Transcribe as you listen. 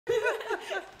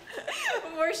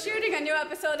we're shooting a new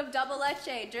episode of Double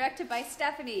Leche, directed by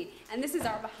Stephanie, and this is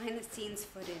our behind-the-scenes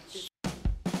footage.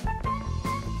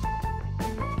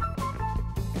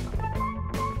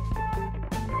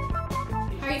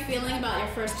 How are you feeling about your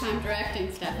first time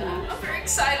directing, Stephanie? I'm very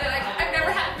excited. I've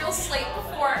never had a real slate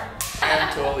before.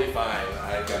 I'm totally fine.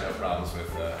 I've got no problems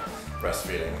with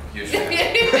breastfeeding, usually.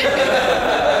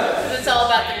 It's all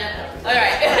about the nipple. All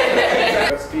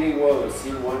right. Breastfeeding Woes,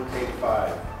 scene 1, take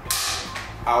 5.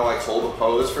 I'll like hold a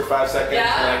pose for 5 seconds and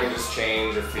I can just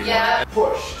change or feel it.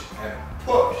 Pushed and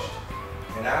pushed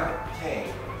and out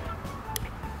came.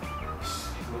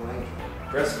 Little angel.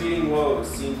 Breastfeeding Woes,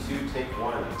 scene 2, take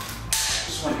 1.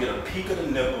 Just want to get a peek of the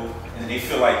nipple and they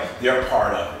feel like they're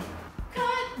part of it.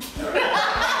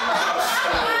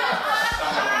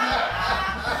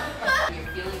 You're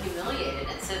feeling humiliated,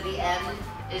 and so the end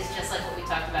is just like what we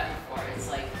talked about before. It's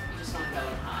like you just want to go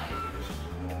and hide.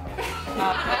 Okay,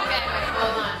 wait,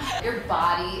 hold on. Your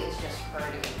body is just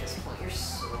hurting at this point. You're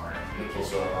sore.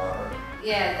 Nipples are hard.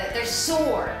 Yeah, they're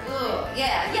sore. Ugh.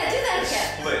 Yeah, do that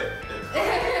again. Split.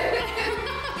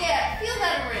 Yeah, feel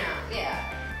that around. Yeah.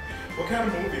 What kind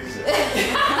of movie is it?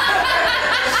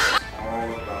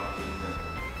 All about the nipple.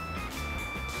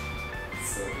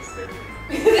 So disturbing.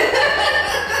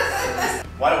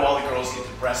 Why do all the girls get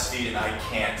to breastfeed and I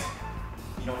can't?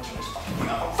 You know what, you just fucking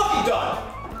up. I'm fucking done.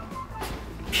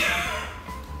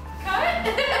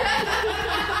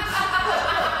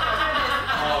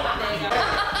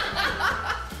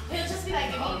 He'll just be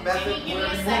like, give me a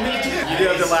second. You do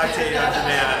have to lactate on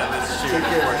demand, and this is super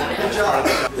important. Good job.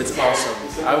 It's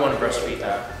awesome. I want to breastfeed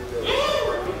that.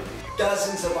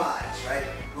 Dozens of eyes, right?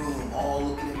 Boom, all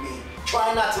looking at me.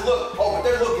 Trying not to look. Oh, but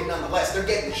they're looking nonetheless. They're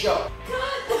getting the show.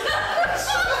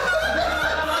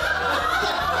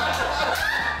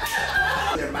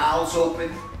 Their mouths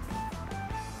open.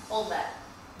 Hold that.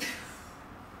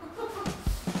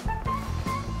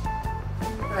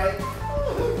 Right?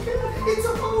 Oh, it's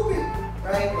a movie.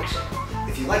 Right?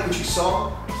 If you like what you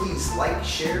saw, please like,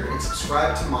 share, and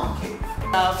subscribe to MomCave.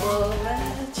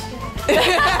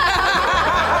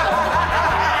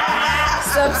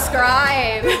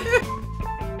 Subscribe!